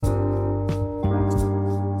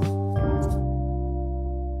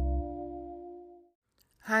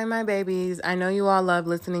Hi, my babies. I know you all love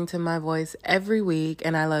listening to my voice every week,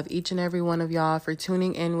 and I love each and every one of y'all for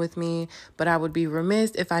tuning in with me. But I would be remiss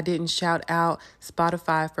if I didn't shout out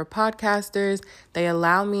Spotify for podcasters. They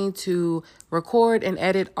allow me to record and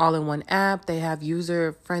edit all in one app. They have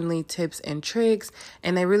user-friendly tips and tricks,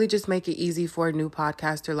 and they really just make it easy for a new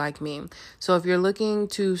podcaster like me. So if you're looking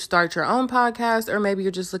to start your own podcast, or maybe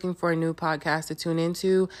you're just looking for a new podcast to tune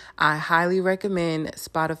into, I highly recommend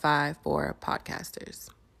Spotify for podcasters.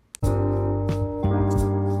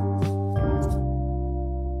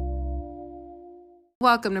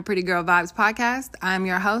 Welcome to Pretty Girl Vibes Podcast. I'm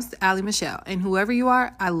your host, Allie Michelle, and whoever you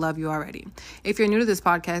are, I love you already. If you're new to this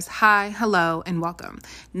podcast, hi, hello, and welcome.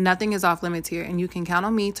 Nothing is off limits here, and you can count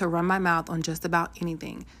on me to run my mouth on just about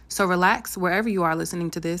anything. So relax wherever you are listening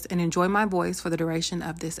to this and enjoy my voice for the duration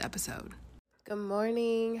of this episode. Good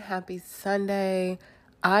morning. Happy Sunday.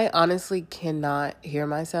 I honestly cannot hear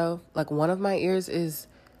myself. Like, one of my ears is,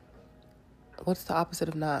 what's the opposite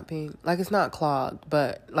of not being? Like, it's not clogged,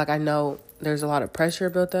 but like I know there's a lot of pressure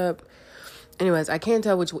built up. Anyways, I can't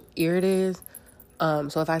tell which ear it is.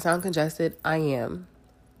 So if I sound congested, I am.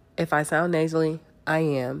 If I sound nasally, I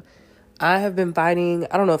am. I have been fighting,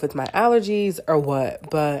 I don't know if it's my allergies or what,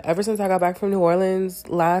 but ever since I got back from New Orleans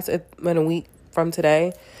in a week from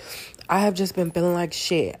today, I have just been feeling like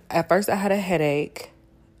shit. At first, I had a headache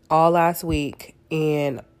all last week,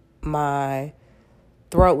 and my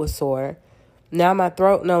throat was sore. Now my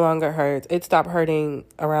throat no longer hurts. It stopped hurting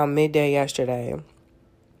around midday yesterday.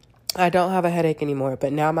 I don't have a headache anymore,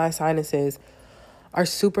 but now my sinuses are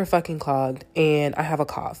super fucking clogged and I have a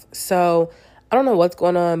cough. So I don't know what's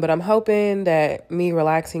going on, but I'm hoping that me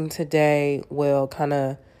relaxing today will kind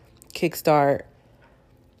of kickstart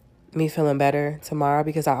me feeling better tomorrow,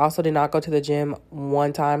 because I also did not go to the gym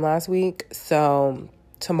one time last week. So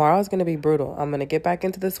tomorrow is going to be brutal. I'm going to get back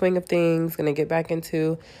into the swing of things, going to get back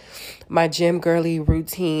into my gym girly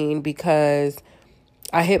routine, because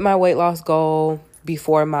I hit my weight loss goal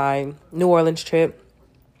before my New Orleans trip.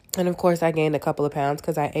 And of course, I gained a couple of pounds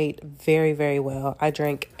because I ate very, very well. I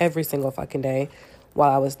drank every single fucking day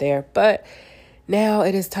while I was there. But now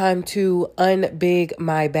it is time to unbig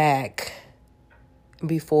my back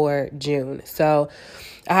before June. So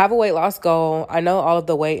I have a weight loss goal. I know all of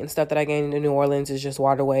the weight and stuff that I gained in New Orleans is just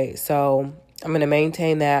water weight. So I'm going to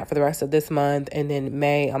maintain that for the rest of this month. And then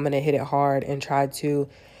May, I'm going to hit it hard and try to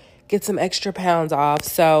get some extra pounds off.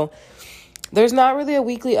 So there's not really a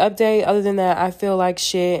weekly update other than that. I feel like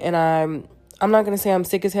shit, and I'm not going to say I'm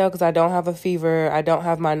sick as hell, because I don't have a fever. I don't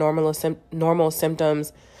have my normal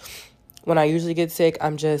symptoms when I usually get sick.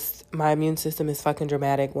 My immune system is fucking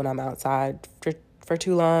dramatic when I'm outside for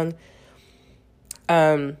too long.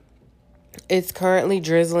 It's currently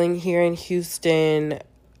drizzling here in Houston,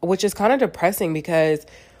 which is kind of depressing because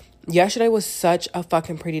yesterday was such a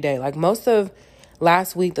fucking pretty day. Like, most of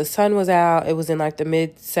last week, the sun was out. It was in like the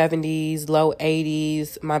mid 70s, low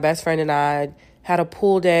 80s. My best friend and I had a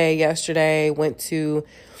pool day yesterday, went to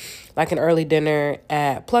like an early dinner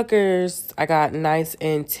at Pluckers. I got nice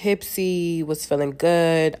and tipsy, was feeling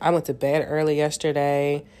good. I went to bed early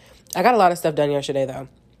yesterday. I got a lot of stuff done yesterday, though.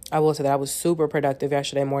 I will say that I was super productive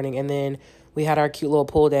yesterday morning. And then we had our cute little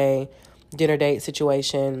pool day, dinner date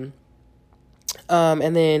situation.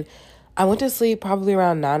 And then I went to sleep probably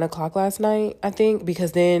around 9 o'clock last night, I think,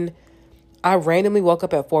 because then I randomly woke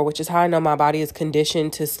up at 4, which is how I know my body is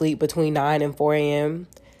conditioned to sleep between 9 and 4 a.m.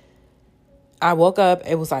 I woke up,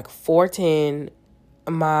 it was like 4:10.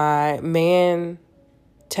 My man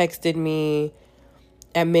texted me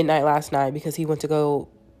at midnight last night because he went to go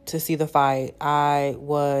to see the fight. I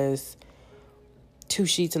was 2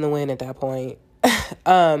 sheets in the wind at that point.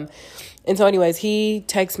 And so anyways, he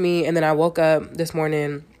texted me, and then I woke up this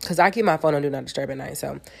morning because I keep my phone on Do Not Disturb at night.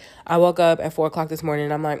 So I woke up at 4 o'clock this morning,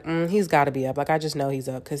 and I'm like, he's got to be up. Like, I just know he's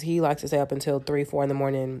up because he likes to stay up until 3, 4 in the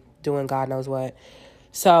morning doing God knows what.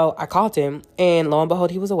 So I called him, and lo and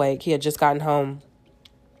behold, he was awake. He had just gotten home.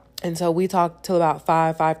 And so we talked till about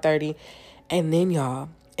 5:30. And then, y'all,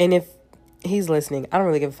 and if he's listening, I don't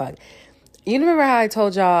really give a fuck. You remember how I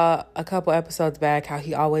told y'all a couple episodes back how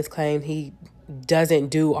he always claimed he doesn't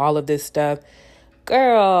do all of this stuff?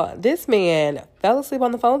 Girl, this man fell asleep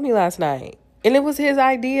on the phone with me last night. And it was his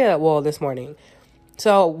idea. Well, this morning.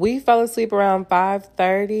 So we fell asleep around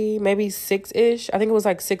 5:30, maybe 6-ish. I think it was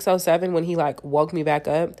like 6:07 when he like woke me back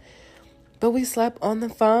up. But we slept on the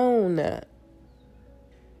phone.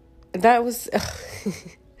 That was...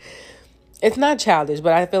 It's not childish,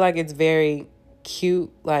 but I feel like it's very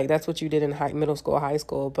cute. Like, that's what you did in middle school, high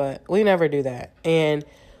school. But we never do that. And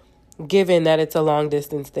given that it's a long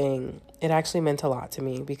distance thing, it actually meant a lot to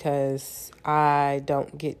me because I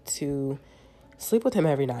don't get to sleep with him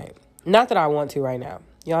every night. Not that I want to right now.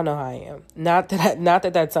 Y'all know how I am. Not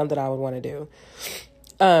that that's something I would want to do.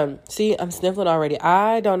 See, I'm sniffling already.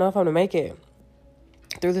 I don't know if I'm going to make it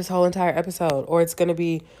through this whole entire episode, or it's going to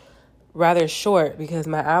be rather short because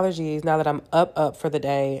my allergies, now that I'm up for the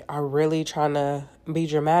day, are really trying to be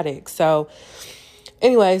dramatic. So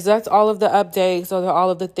anyways, that's all of the updates. Those are all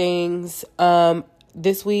of the things.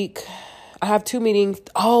 This week I have 2 meetings.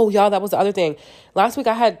 Oh, y'all, that was the other thing. Last week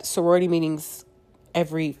I had sorority meetings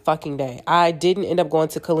every fucking day. I didn't end up going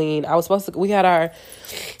to Colleen. We had our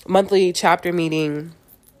monthly chapter meeting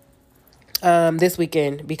this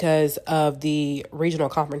weekend because of the regional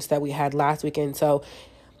conference that we had last weekend. So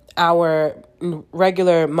our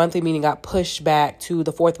regular monthly meeting got pushed back to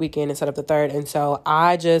the 4th weekend instead of the 3rd. And so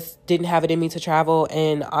I just didn't have it in me to travel.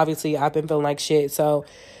 And obviously I've been feeling like shit. So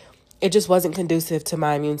it just wasn't conducive to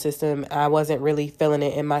my immune system. I wasn't really feeling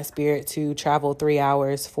it in my spirit to travel 3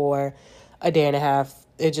 hours for a day and a half.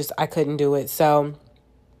 I couldn't do it. So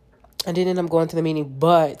I didn't end up going to the meeting,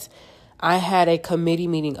 but I had a committee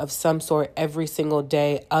meeting of some sort every single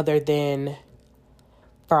day other than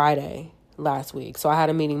Friday last week. So I had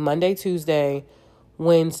a meeting Monday, Tuesday,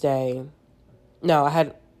 Wednesday.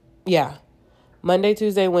 Monday,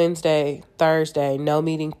 Tuesday, Wednesday, Thursday, no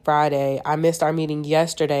meeting Friday. I missed our meeting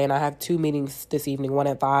yesterday, and I have 2 meetings this evening, one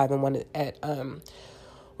at 5 and one at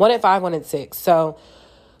 5, one at 6. So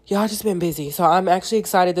y'all just been busy. So I'm actually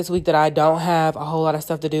excited this week that I don't have a whole lot of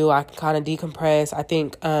stuff to do. I can kind of decompress. I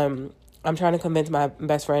think I'm trying to convince my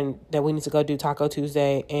best friend that we need to go do Taco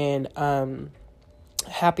Tuesday and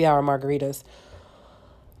happy hour margaritas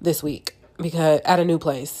this week because at a new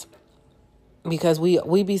place. Because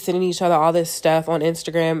we be sending each other all this stuff on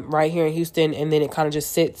Instagram right here in Houston, and then it kind of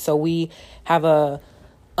just sits. So we have an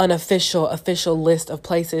official list of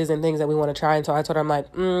places and things that we want to try. And so I told her, I'm like,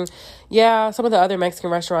 some of the other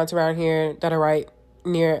Mexican restaurants around here that are right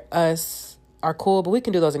near us are cool, but we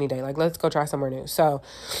can do those any day. Like, let's go try somewhere new. So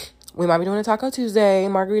we might be doing a Taco Tuesday,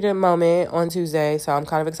 margarita moment on Tuesday. So I'm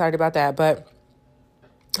kind of excited about that. But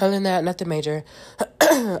other than that, nothing major.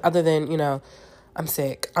 Other than, I'm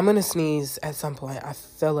sick. I'm going to sneeze at some point. I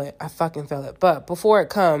feel it. I fucking feel it. But before it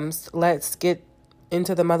comes, let's get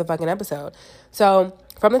into the motherfucking episode. So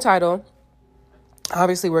from the title,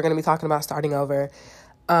 obviously we're going to be talking about starting over.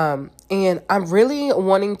 And I'm really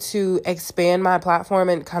wanting to expand my platform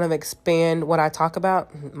and kind of expand what I talk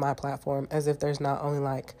about. My platform, as if there's not only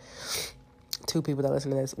like 2 people that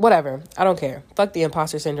listen to this. Whatever. I don't care. Fuck the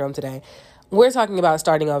imposter syndrome today. We're talking about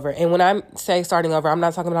starting over. And when I say starting over, I'm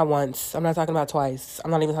not talking about once. I'm not talking about twice.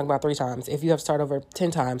 I'm not even talking about 3 times. If you have to start over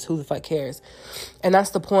 10 times, who the fuck cares? And that's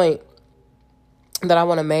the point that I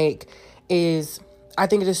want to make is I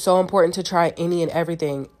think it is so important to try any and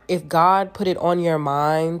everything. If God put it on your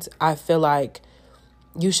mind, I feel like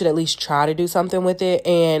you should at least try to do something with it.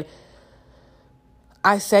 And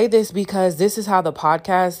I say this because this is how the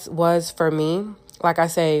podcast was for me. Like I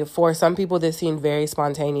say, for some people, this seemed very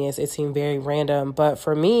spontaneous. It seemed very random. But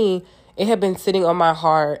for me, it had been sitting on my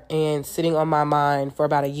heart and sitting on my mind for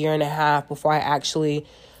about 1.5 years before I actually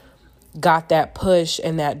got that push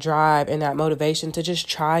and that drive and that motivation to just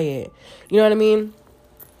try it. You know what I mean?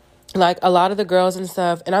 Like a lot of the girls and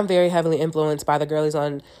stuff, and I'm very heavily influenced by the girlies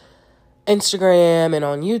on Instagram and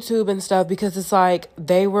on YouTube and stuff because it's like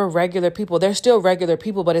they were regular people. They're still regular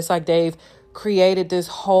people, but it's like they've created this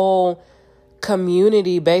whole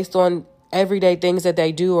community based on everyday things that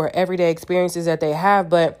they do or everyday experiences that they have,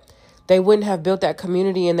 but they wouldn't have built that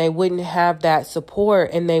community and they wouldn't have that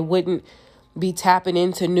support and they wouldn't be tapping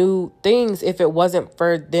into new things if it wasn't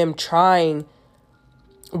for them trying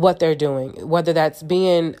what they're doing, whether that's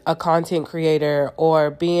being a content creator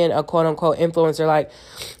or being a quote unquote influencer. Like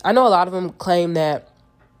I know a lot of them claim that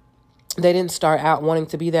they didn't start out wanting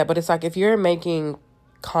to be that, but it's like if you're making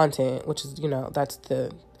content, which is, that's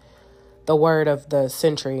the word of the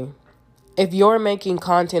century. If you're making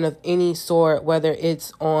content of any sort, whether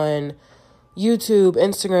it's on YouTube,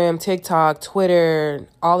 Instagram, TikTok, Twitter,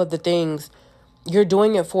 all of the things, you're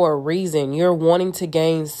doing it for a reason. You're wanting to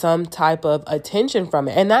gain some type of attention from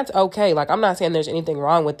it. And that's okay. Like, I'm not saying there's anything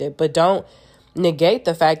wrong with it, but don't negate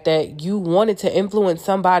the fact that you wanted to influence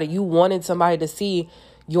somebody. You wanted somebody to see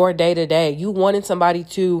your day to day. You wanted somebody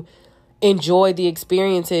to enjoy the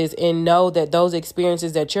experiences and know that those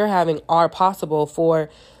experiences that you're having are possible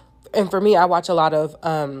and for me, I watch a lot of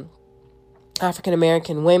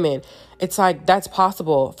African-American women. It's like that's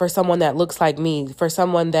possible for someone that looks like me, for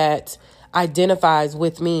someone that identifies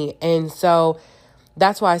with me. And so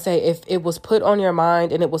that's why I say if it was put on your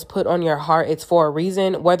mind and it was put on your heart, it's for a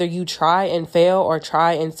reason. Whether you try and fail or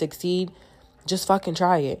try and succeed, just fucking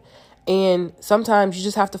try it. And sometimes you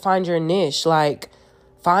just have to find your niche. Like,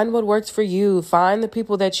 find what works for you. Find the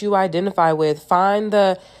people that you identify with. Find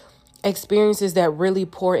the experiences that really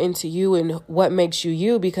pour into you and what makes you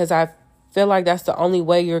you, because I feel like that's the only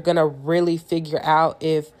way you're going to really figure out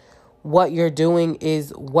if what you're doing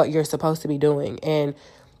is what you're supposed to be doing. And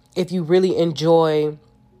if you really enjoy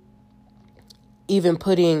even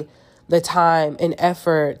putting the time and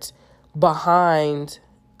effort behind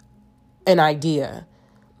an idea,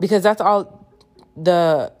 because that's all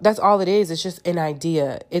it is. It's just an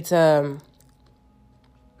idea. It's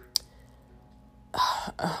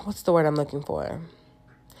what's the word I'm looking for?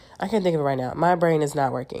 I can't think of it right now. My brain is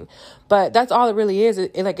not working. But that's all it really is.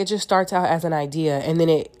 It just starts out as an idea, and then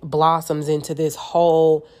it blossoms into this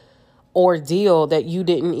whole ordeal that you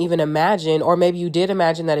didn't even imagine, or maybe you did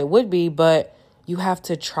imagine that it would be, but you have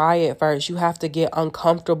to try it first. You have to get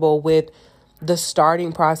uncomfortable with the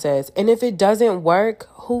starting process. And if it doesn't work,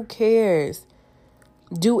 who cares?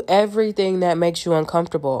 Do everything that makes you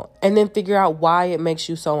uncomfortable, and then figure out why it makes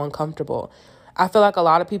you so uncomfortable. I feel like a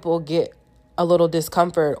lot of people get a little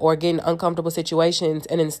discomfort or get in uncomfortable situations,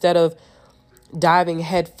 and instead of diving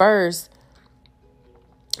head first,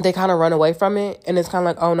 they kind of run away from it. And it's kind of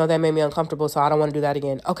like, oh no, that made me uncomfortable, so I don't want to do that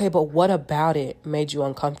again. Okay, but what about it made you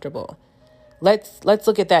uncomfortable? Let's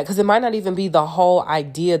look at that, because it might not even be the whole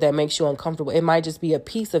idea that makes you uncomfortable. It might just be a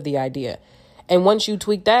piece of the idea. And once you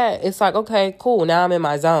tweak that, it's like, okay, cool. Now I'm in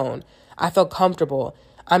my zone. I feel comfortable.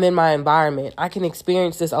 I'm in my environment. I can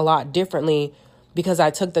experience this a lot differently because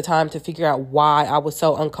I took the time to figure out why I was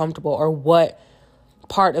so uncomfortable, or what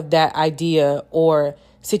part of that idea or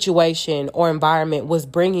situation or environment was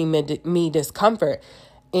bringing me discomfort.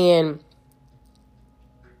 And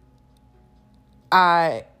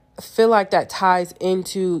I feel like that ties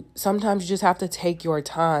into, sometimes you just have to take your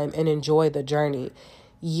time and enjoy the journey.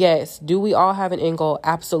 Yes, do we all have an end goal?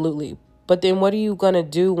 Absolutely. But then what are you going to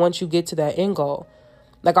do once you get to that end goal?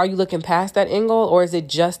 Like, are you looking past that end goal, or is it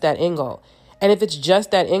just that end goal? And if it's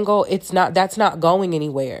just that end goal, that's not going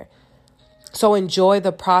anywhere. So enjoy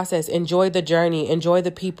the process, enjoy the journey, enjoy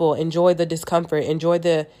the people, enjoy the discomfort, enjoy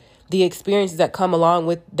the experiences that come along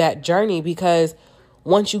with that journey, because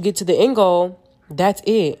once you get to the end goal, that's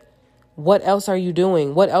it. What else are you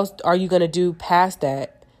doing? What else are you going to do past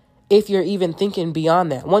that? If you're even thinking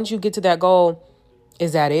beyond that, once you get to that goal,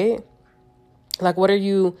 is that it? Like, what are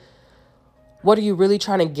you really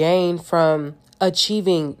trying to gain from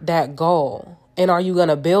achieving that goal? And are you going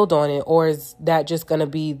to build on it, or is that just going to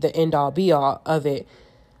be the end all be all of it?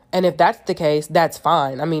 And if that's the case, that's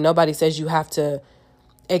fine. I mean, nobody says you have to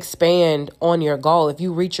expand on your goal. If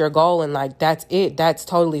you reach your goal and like, that's it, that's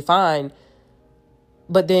totally fine.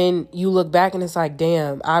 But then you look back and it's like,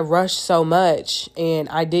 damn, I rushed so much and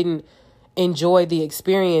I didn't enjoy the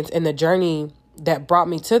experience and the journey that brought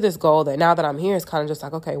me to this goal, that now that I'm here, it's kind of just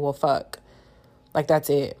like, okay, well, fuck. Like, that's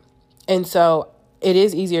it. And so it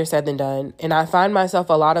is easier said than done. And I find myself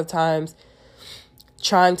a lot of times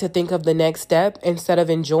trying to think of the next step instead of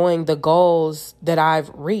enjoying the goals that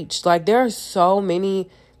I've reached. Like, there are so many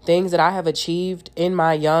things that I have achieved in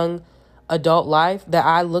my young adult life that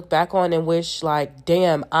I look back on and wish, like,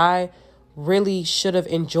 damn, I really should have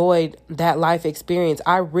enjoyed that life experience.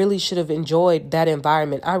 I really should have enjoyed that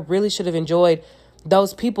environment. I really should have enjoyed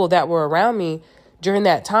those people that were around me during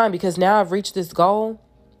that time, because now I've reached this goal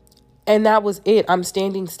and that was it. I'm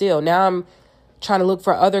standing still. Now I'm trying to look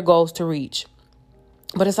for other goals to reach.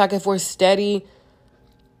 But it's like, if we're steady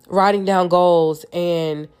writing down goals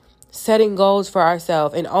and setting goals for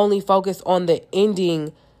ourselves and only focus on the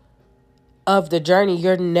ending of the journey,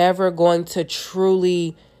 you're never going to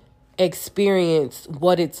truly experience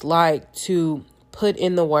what it's like to put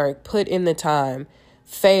in the work, put in the time,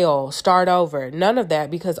 fail, start over. None of that,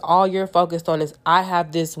 because all you're focused on is, I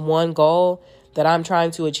have this one goal that I'm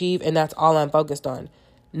trying to achieve, and that's all I'm focused on.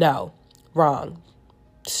 No, wrong.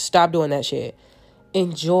 Stop doing that shit.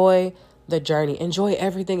 Enjoy the journey. Enjoy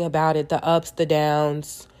everything about it. The ups, the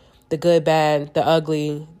downs, the good, bad, the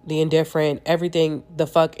ugly, the indifferent, everything the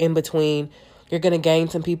fuck in between. You're going to gain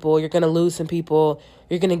some people. You're going to lose some people.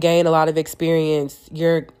 You're going to gain a lot of experience.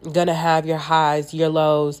 You're going to have your highs, your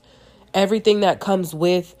lows, everything that comes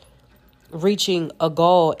with reaching a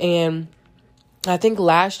goal. And I think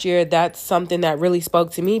last year, that's something that really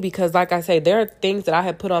spoke to me, because like I say, there are things that I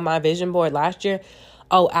had put on my vision board last year.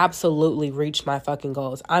 Oh, absolutely reached my fucking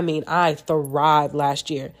goals. I mean, I thrived last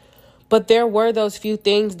year. But there were those few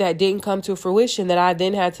things that didn't come to fruition that I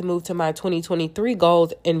then had to move to my 2023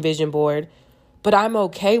 goals and vision board. But I'm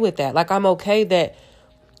okay with that. Like, I'm okay that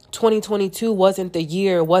 2022 wasn't the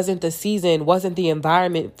year, wasn't the season, wasn't the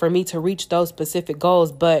environment for me to reach those specific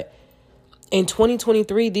goals. But In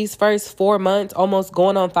 2023, these first 4 months, almost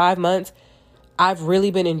going on 5 months, I've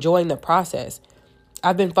really been enjoying the process.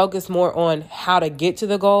 I've been focused more on how to get to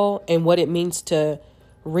the goal and what it means to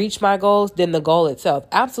reach my goals than the goal itself.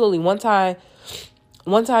 Absolutely. Once I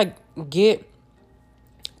get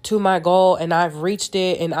to my goal and I've reached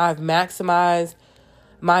it and I've maximized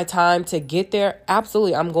my time to get there,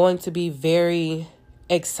 absolutely, I'm going to be very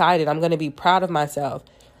excited. I'm going to be proud of myself.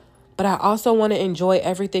 But I also want to enjoy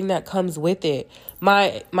everything that comes with it.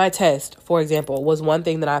 My test, for example, was one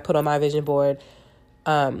thing that I put on my vision board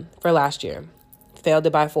for last year. Failed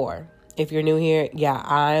it by 4. If you're new here,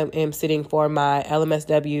 I am sitting for my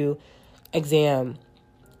LMSW exam.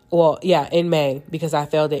 Well, in May, because I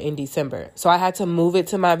failed it in December. So I had to move it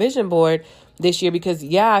to my vision board this year because,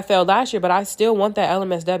 I failed last year, but I still want that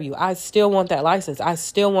LMSW. I still want that license. I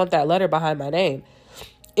still want that letter behind my name.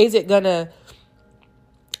 Is it going to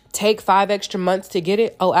take 5 extra months to get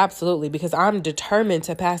it? Oh, absolutely, because I'm determined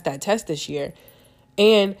to pass that test this year.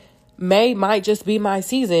 And May might just be my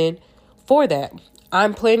season for that.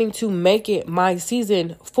 I'm planning to make it my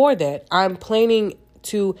season for that. I'm planning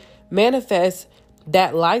to manifest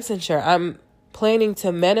that licensure. I'm planning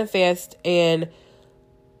to manifest and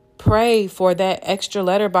pray for that extra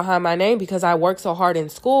letter behind my name because I worked so hard in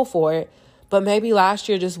school for it. But maybe last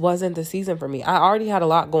year just wasn't the season for me. I already had a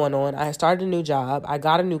lot going on. I started a new job. I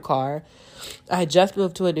got a new car. I had just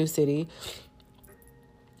moved to a new city.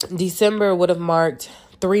 December would have marked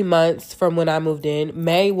 3 months from when I moved in.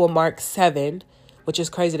 May will mark 7, which is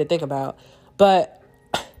crazy to think about. But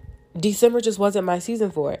December just wasn't my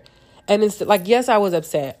season for it. And it's like, yes, I was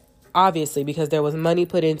upset, obviously, because there was money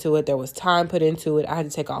put into it. There was time put into it. I had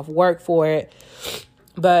to take off work for it.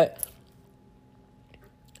 But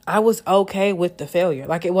I was okay with the failure.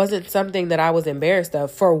 Like, it wasn't something that I was embarrassed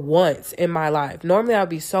of for once in my life. Normally, I'd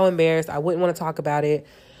be so embarrassed. I wouldn't want to talk about it,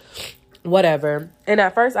 whatever. And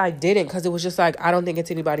at first, I didn't because it was just like, I don't think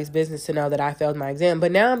it's anybody's business to know that I failed my exam.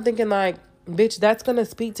 But now I'm thinking like, bitch, that's going to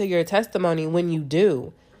speak to your testimony when you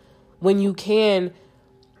do. When you can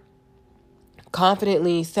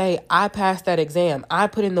confidently say, I passed that exam. I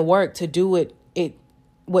put in the work to do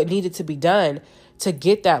what needed to be done to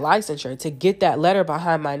get that licensure, to get that letter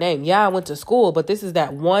behind my name. I went to school, but this is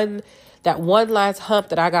that one last hump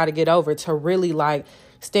that I got to get over to really like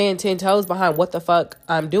stand 10 toes behind what the fuck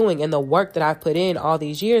I'm doing and the work that I've put in all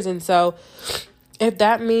these years. And so if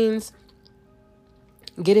that means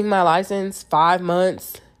getting my license 5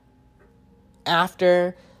 months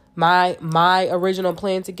after my original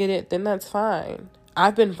plan to get it, then that's fine.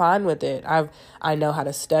 I've been fine with it. I know how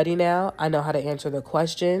to study now. I know how to answer the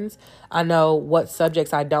questions. I know what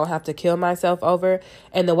subjects I don't have to kill myself over.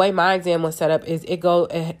 And the way my exam was set up is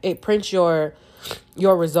it prints your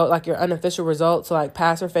result, like your unofficial result, so like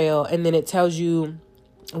pass or fail, and then it tells you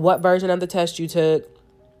what version of the test you took,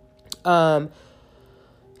 what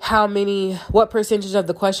percentage of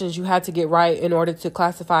the questions you had to get right in order to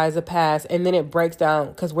classify as a pass. And then it breaks down,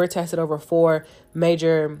 because we're tested over 4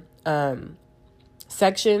 major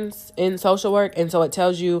sections in social work. And so it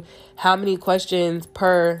tells you how many questions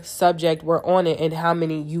per subject were on it and how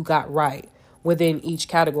many you got right within each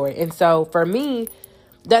category. And so for me,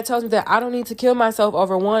 that tells me that I don't need to kill myself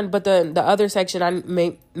over one, but the other section I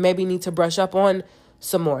maybe need to brush up on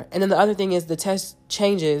some more. And then the other thing is the test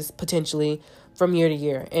changes potentially from year to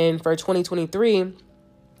year. And for 2023,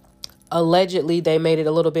 allegedly they made it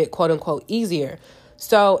a little bit quote unquote easier.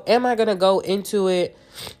 So am I going to go into it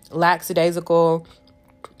lackadaisical,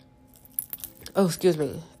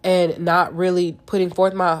 and not really putting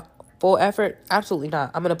forth my full effort? Absolutely not.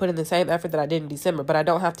 I'm going to put in the same effort that I did in December, but I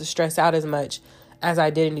don't have to stress out as much as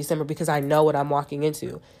I did in December because I know what I'm walking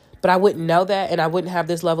into. But I wouldn't know that, and I wouldn't have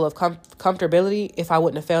this level of comfortability if I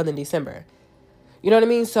wouldn't have failed in December. You know what I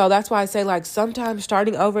mean? So that's why I say, like, sometimes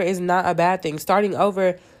starting over is not a bad thing. Starting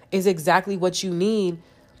over is exactly what you need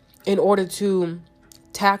in order to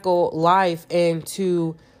tackle life and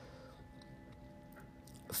to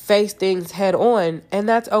face things head on. And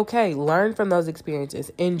that's okay. Learn from those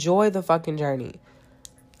experiences. Enjoy the fucking journey.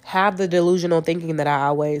 Have the delusional thinking that I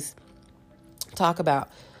always talk about.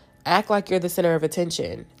 Act like you're the center of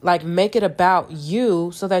attention. Like, make it about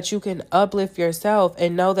you so that you can uplift yourself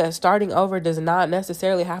and know that starting over does not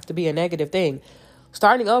necessarily have to be a negative thing.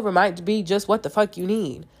 Starting over might be just what the fuck you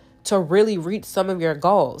need to really reach some of your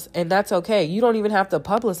goals. And that's okay. You don't even have to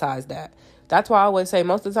publicize that. That's why I always say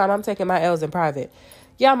most of the time I'm taking my L's in private.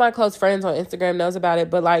 Yeah, my close friends on Instagram knows about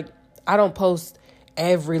it, but like, I don't post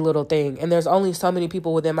every little thing. And there's only so many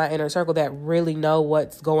people within my inner circle that really know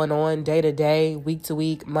what's going on day to day, week to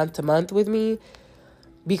week, month to month with me,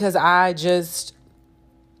 because I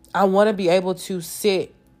want to be able to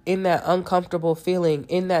sit in that uncomfortable feeling,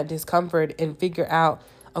 in that discomfort, and figure out,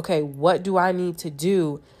 okay, what do I need to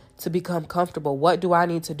do to become comfortable? What do I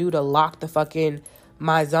need to do to lock the fuck in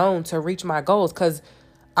my zone to reach my goals? Because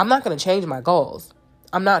I'm not going to change my goals.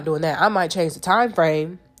 I'm not doing that. I might change the time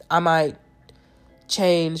frame. I might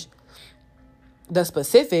change the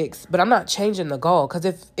specifics, but I'm not changing the goal. Because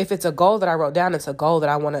if it's a goal that I wrote down, it's a goal that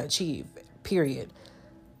I want to achieve, period.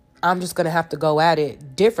 I'm just going to have to go at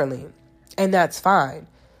it differently. And that's fine.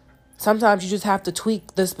 Sometimes you just have to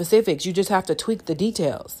tweak the specifics. You just have to tweak the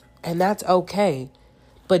details. And that's okay.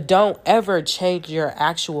 But don't ever change your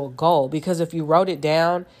actual goal. Because if you wrote it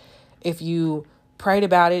down, if you prayed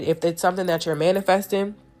about it, if it's something that you're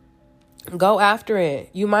manifesting, go after it.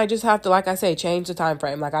 You might just have to, like I say, change the time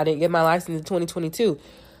frame. Like I didn't get my license in 2022.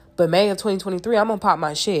 But May of 2023, I'm going to pop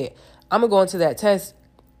my shit. I'm going to go into that test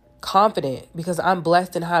confident because I'm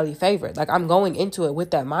blessed and highly favored. Like I'm going into it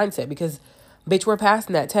with that mindset because, bitch, we're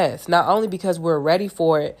passing that test. Not only because we're ready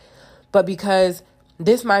for it, but because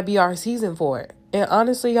this might be our season for it. And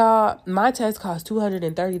honestly, y'all, my test costs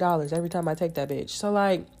 $230 every time I take that bitch. So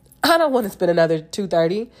like, I don't want to spend another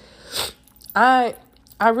 $230. I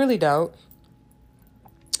really don't.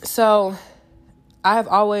 So I have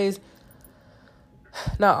always,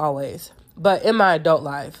 not always, but in my adult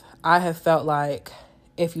life, I have felt like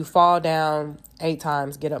if you fall down 8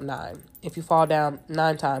 times, get up 9. If you fall down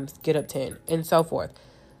 9 times, get up 10, and so forth.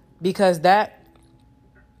 Because that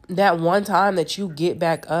one time that you get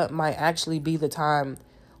back up might actually be the time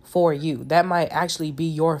for you. That might actually be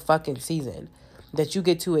your fucking season. That you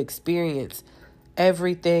get to experience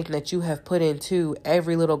everything that you have put into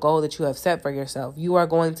every little goal that you have set for yourself. You are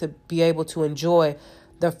going to be able to enjoy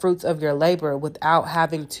the fruits of your labor without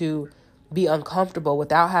having to be uncomfortable,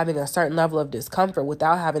 without having a certain level of discomfort,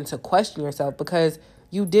 without having to question yourself because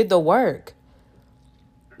you did the work.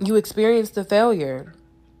 You experienced the failure.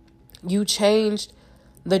 You changed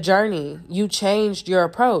the journey. You changed your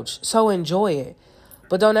approach. So enjoy it.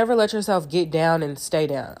 But don't ever let yourself get down and stay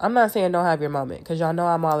down. I'm not saying don't have your moment because y'all know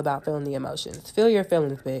I'm all about feeling the emotions. Feel your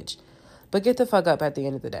feelings, bitch. But get the fuck up at the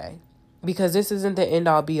end of the day. Because this isn't the end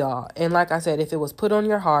all be all. And like I said, if it was put on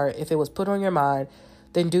your heart, if it was put on your mind,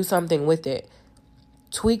 then do something with it.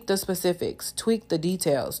 Tweak the specifics, tweak the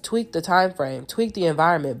details, tweak the time frame, tweak the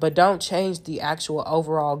environment, but don't change the actual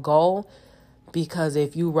overall goal because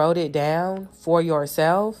if you wrote it down for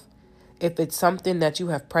yourself, if it's something that you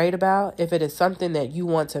have prayed about, if it is something that you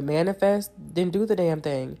want to manifest, then do the damn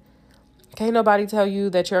thing. Can't nobody tell you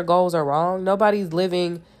that your goals are wrong. Nobody's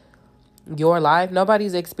living your life.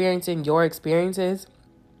 Nobody's experiencing your experiences.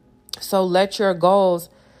 So let your goals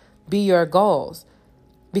be your goals.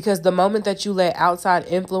 Because the moment that you let outside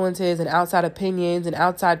influences and outside opinions and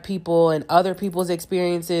outside people and other people's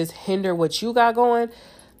experiences hinder what you got going,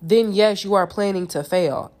 then yes, you are planning to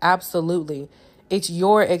fail. Absolutely. It's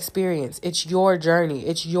your experience. It's your journey.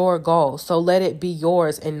 It's your goal. So let it be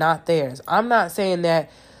yours and not theirs. I'm not saying that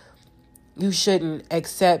you shouldn't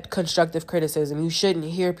accept constructive criticism. You shouldn't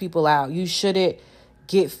hear people out. You shouldn't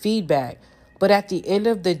get feedback. But at the end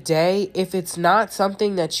of the day, if it's not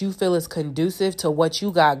something that you feel is conducive to what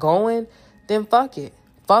you got going, then fuck it.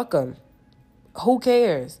 Fuck them. Who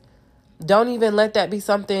cares? Don't even let that be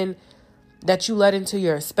something that you let into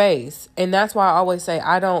your space. And that's why I always say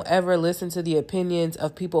I don't ever listen to the opinions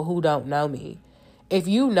of people who don't know me. If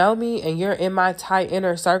you know me and you're in my tight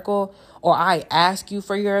inner circle, or I ask you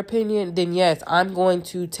for your opinion, then yes, I'm going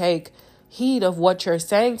to take heed of what you're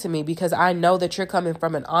saying to me because I know that you're coming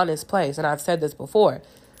from an honest place. And I've said this before.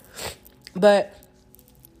 But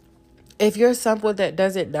if you're someone that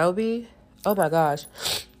doesn't know me, oh my gosh.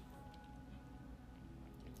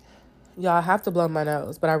 Y'all, I have to blow my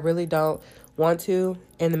nose, but I really don't want to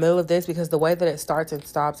in the middle of this because the way that it starts and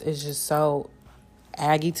stops is just so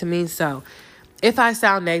aggy to me. So if I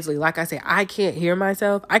sound nasally, like I say, I can't hear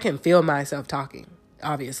myself. I can feel myself talking,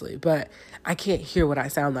 obviously, but I can't hear what I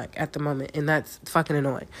sound like at the moment, and that's fucking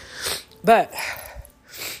annoying. But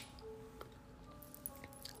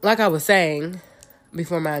like I was saying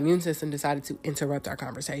before my immune system decided to interrupt our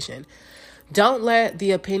conversation, don't let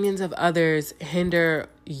the opinions of others hinder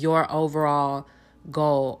your overall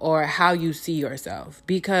goal or how you see yourself,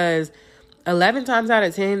 because 11 times out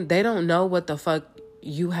of 10, they don't know what the fuck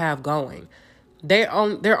you have going. They're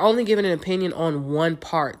only giving an opinion on one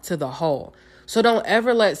part to the whole. So don't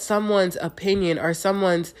ever let someone's opinion or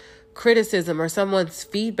someone's criticism or someone's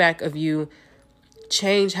feedback of you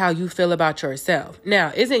change how you feel about yourself.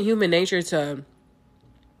 Now, isn't human nature to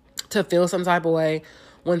feel some type of way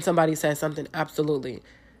when somebody says something? Absolutely.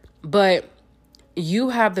 But you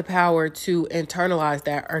have the power to internalize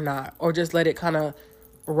that or not, or just let it kind of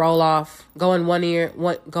roll off, go in one ear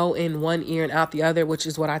and out the other, which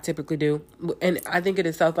is what I typically do. And I think it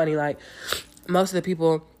is so funny. Like, most of the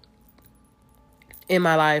people in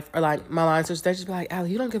my life are like my line sisters. They just be like,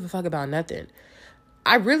 Allie, you don't give a fuck about nothing.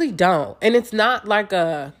 I really don't. And it's not like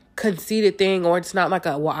a conceited thing, or it's not like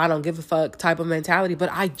a, well, I don't give a fuck type of mentality, but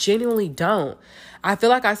I genuinely don't. I feel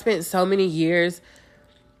like I spent so many years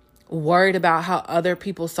worried about how other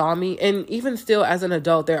people saw me. And even still as an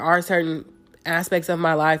adult, there are certain aspects of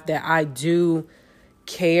my life that I do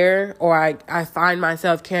care, or I find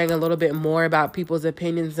myself caring a little bit more about people's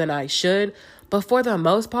opinions than I should. But for the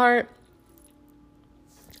most part,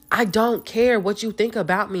 I don't care what you think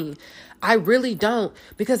about me. I really don't,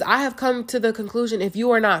 because I have come to the conclusion, if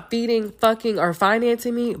you are not feeding, fucking, or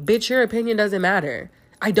financing me, bitch, your opinion doesn't matter.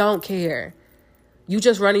 I don't care. You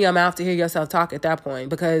just running your mouth to hear yourself talk at that point,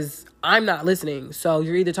 because I'm not listening. So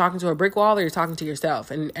you're either talking to a brick wall or you're talking to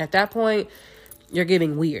yourself. And at that point, you're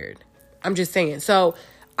getting weird. I'm just saying. So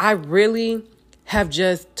I really have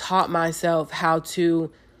just taught myself how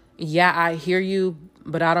to, yeah, I hear you,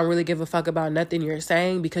 but I don't really give a fuck about nothing you're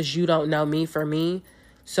saying, because you don't know me for me.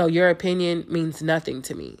 So your opinion means nothing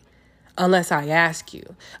to me unless I ask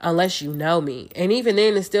you, unless you know me. And even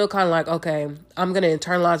then, it's still kind of like, okay, I'm going to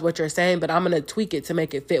internalize what you're saying, but I'm going to tweak it to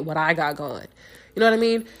make it fit what I got going. You know what I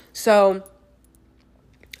mean? So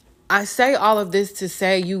I say all of this to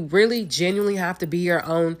say you really genuinely have to be your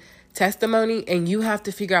own testimony, and you have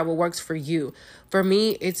to figure out what works for you. For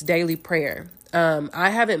me, it's daily prayer.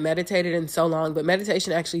 I haven't meditated in so long, but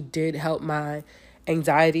meditation actually did help my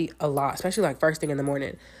anxiety a lot, especially like first thing in the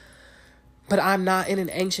morning. But I'm not in an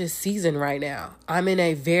anxious season right now. I'm in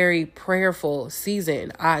a very prayerful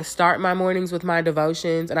season. I start my mornings with my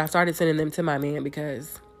devotions, and I started sending them to my man,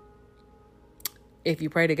 because if you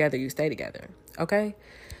pray together, you stay together. Okay?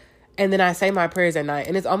 And then I say my prayers at night.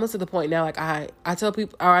 And it's almost to the point now, like I tell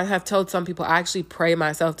people, or I have told some people, I actually pray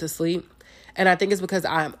myself to sleep. And I think it's because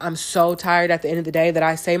I'm so tired at the end of the day that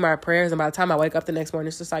I say my prayers. And by the time I wake up the next morning,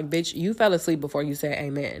 it's just like, bitch, you fell asleep before you said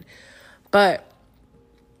amen. But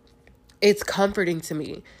it's comforting to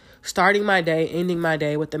me. Starting my day, ending my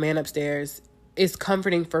day with the man upstairs is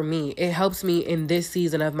comforting for me. It helps me in this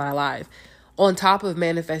season of my life. On top of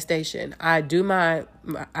manifestation, I did my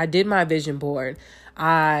vision board.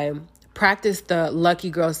 I practiced the Lucky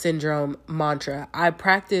Girl Syndrome mantra. I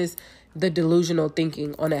practice the delusional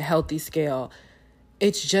thinking on a healthy scale.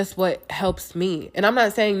 It's just what helps me. And I'm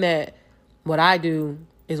not saying that what I do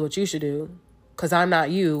is what you should do, because I'm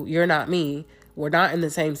not you, you're not me. We're not in the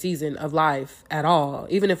same season of life at all.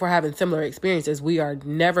 Even if we're having similar experiences, we are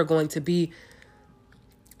never going to be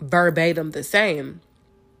verbatim the same.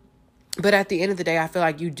 But at the end of the day, I feel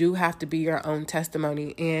like you do have to be your own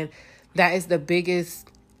testimony. And that is the biggest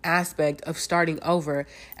aspect of starting over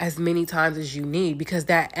as many times as you need, because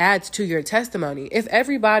that adds to your testimony. If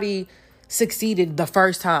everybody succeeded the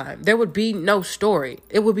first time, there would be no story.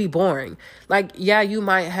 It would be boring. Like, yeah, you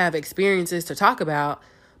might have experiences to talk about,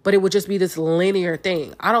 but it would just be this linear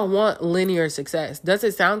thing. I don't want linear success. Does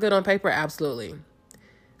it sound good on paper? Absolutely.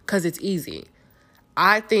 Because it's easy.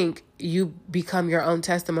 I think you become your own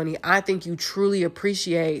testimony. I think you truly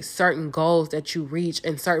appreciate certain goals that you reach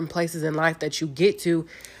and certain places in life that you get to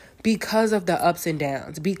because of the ups and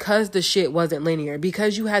downs, because the shit wasn't linear,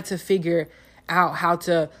 because you had to figure out how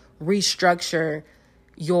to restructure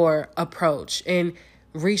your approach and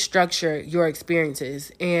restructure your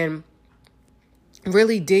experiences and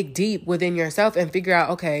really dig deep within yourself and figure out,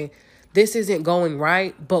 okay, this isn't going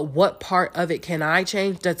right, but what part of it can I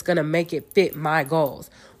change that's going to make it fit my goals?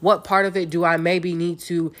 What part of it do I maybe need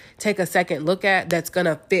to take a second look at that's going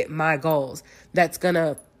to fit my goals, that's going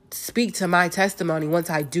to speak to my testimony once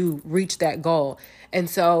I do reach that goal? And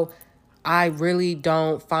so I really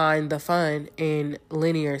don't find the fun in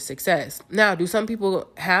linear success. Now, do some people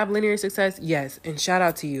have linear success? Yes. And shout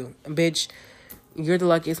out to you, bitch. You're the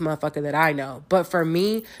luckiest motherfucker that I know. But for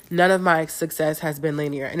me, none of my success has been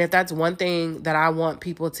linear. And if that's one thing that I want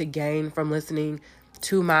people to gain from listening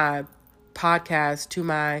to my podcast, to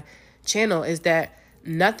my channel, is that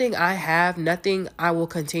nothing I have, nothing I will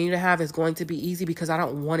continue to have is going to be easy, because I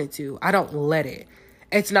don't want it to. I don't let it.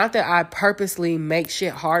 It's not that I purposely make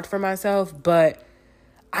shit hard for myself, but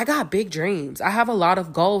I got big dreams. I have a lot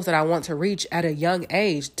of goals that I want to reach at a young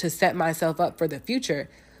age to set myself up for the future.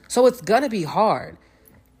 So it's going to be hard.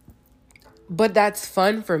 But that's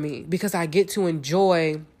fun for me, because I get to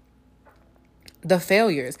enjoy the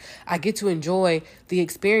failures. I get to enjoy the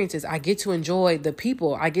experiences. I get to enjoy the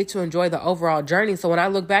people. I get to enjoy the overall journey. So when I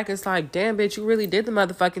look back, it's like, damn, bitch, you really did the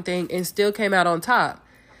motherfucking thing and still came out on top.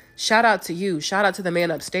 Shout out to you. Shout out to the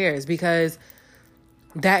man upstairs, because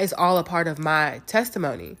that is all a part of my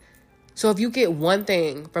testimony. So if you get one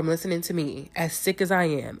thing from listening to me, as sick as I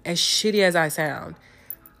am, as shitty as I sound,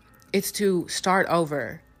 it's to start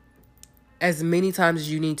over as many times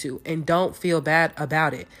as you need to, and don't feel bad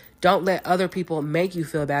about it. Don't let other people make you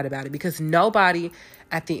feel bad about it, because nobody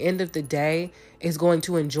at the end of the day is going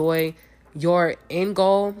to enjoy your end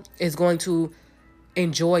goal, is going to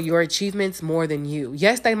enjoy your achievements more than you.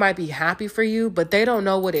 Yes, they might be happy for you, but they don't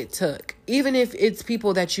know what it took. Even if it's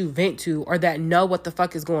people that you vent to or that know what the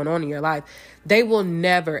fuck is going on in your life, they will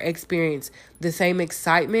never experience the same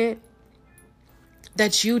excitement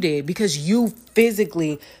that you did, because you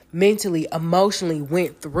physically, mentally, emotionally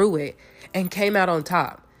went through it and came out on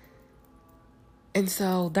top. And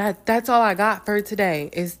so that's all I got for today,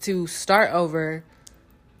 is to start over,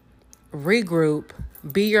 regroup,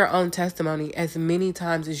 be your own testimony as many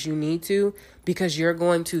times as you need to, because you're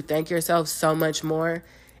going to thank yourself so much more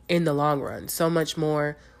in the long run, so much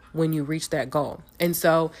more when you reach that goal. And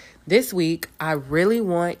so this week, I really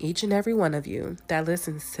want each and every one of you that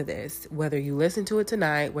listens to this, whether you listen to it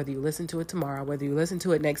tonight, whether you listen to it tomorrow, whether you listen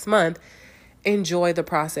to it next month, enjoy the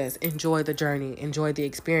process, enjoy the journey, enjoy the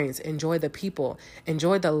experience, enjoy the people,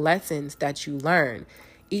 enjoy the lessons that you learn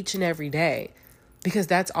each and every day, because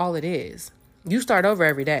that's all it is. You start over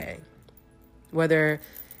every day, whether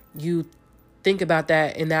you think about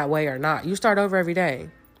that in that way or not. You start over every day.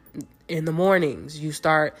 In the mornings, you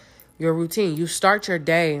start your routine. You start your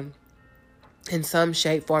day in some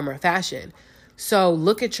shape, form, or fashion. So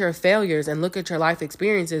look at your failures and look at your life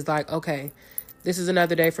experiences like, okay, this is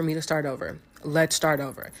another day for me to start over. Let's start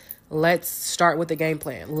over. Let's start with a game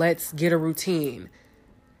plan. Let's get a routine.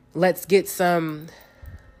 Let's get some,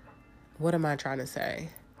 what am I trying to say?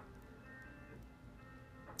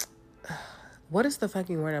 What is the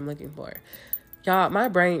fucking word I'm looking for? Y'all, my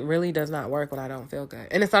brain really does not work when I don't feel good.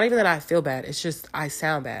 And it's not even that I feel bad. It's just I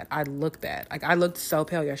sound bad. I look bad. Like, I looked so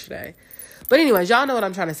pale yesterday. But anyways, y'all know what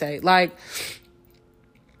I'm trying to say. Like,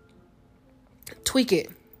 tweak it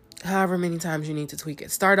however many times you need to tweak it.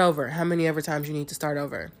 Start over how many ever times you need to start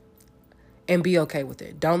over. And be okay with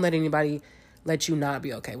it. Don't let anybody let you not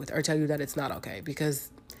be okay with it or tell you that it's not okay. Because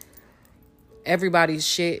everybody's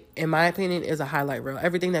shit, in my opinion, is a highlight reel.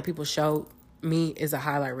 Everything that people show me is a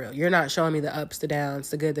highlight reel. You're not showing me the ups, the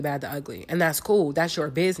downs, the good, the bad, the ugly. And that's cool. That's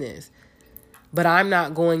your business. But I'm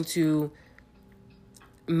not going to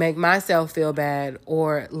make myself feel bad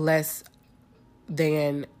or less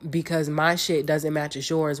than because my shit doesn't match as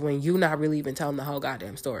yours when you not really even telling the whole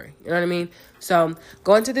goddamn story. You know what I mean? So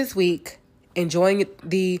go into this week, enjoying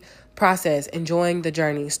the process, enjoying the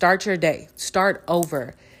journey. Start your day. Start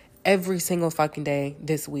over every single fucking day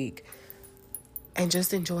this week. And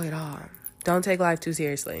just enjoy it all. Don't take life too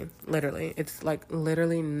seriously. Literally. It's like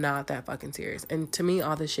literally not that fucking serious. And to me,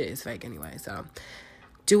 all this shit is fake anyway. So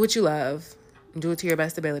do what you love. Do it to your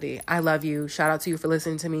best ability. I love you. Shout out to you for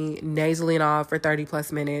listening to me nasally and all for 30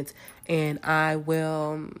 plus minutes. And I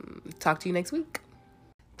will talk to you next week.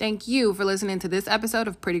 Thank you for listening to this episode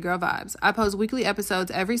of Pretty Girl Vibes. I post weekly episodes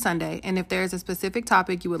every Sunday, and if there is a specific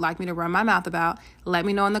topic you would like me to run my mouth about, let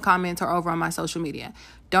me know in the comments or over on my social media.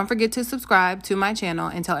 Don't forget to subscribe to my channel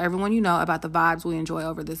and tell everyone you know about the vibes we enjoy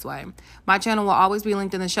over this way. My channel will always be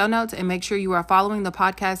linked in the show notes, and make sure you are following the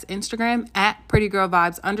podcast Instagram at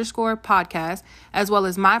prettygirlvibes_podcast, as well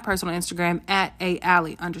as my personal Instagram at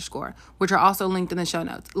 @ALlie_, which are also linked in the show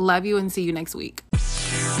notes. Love you and see you next week.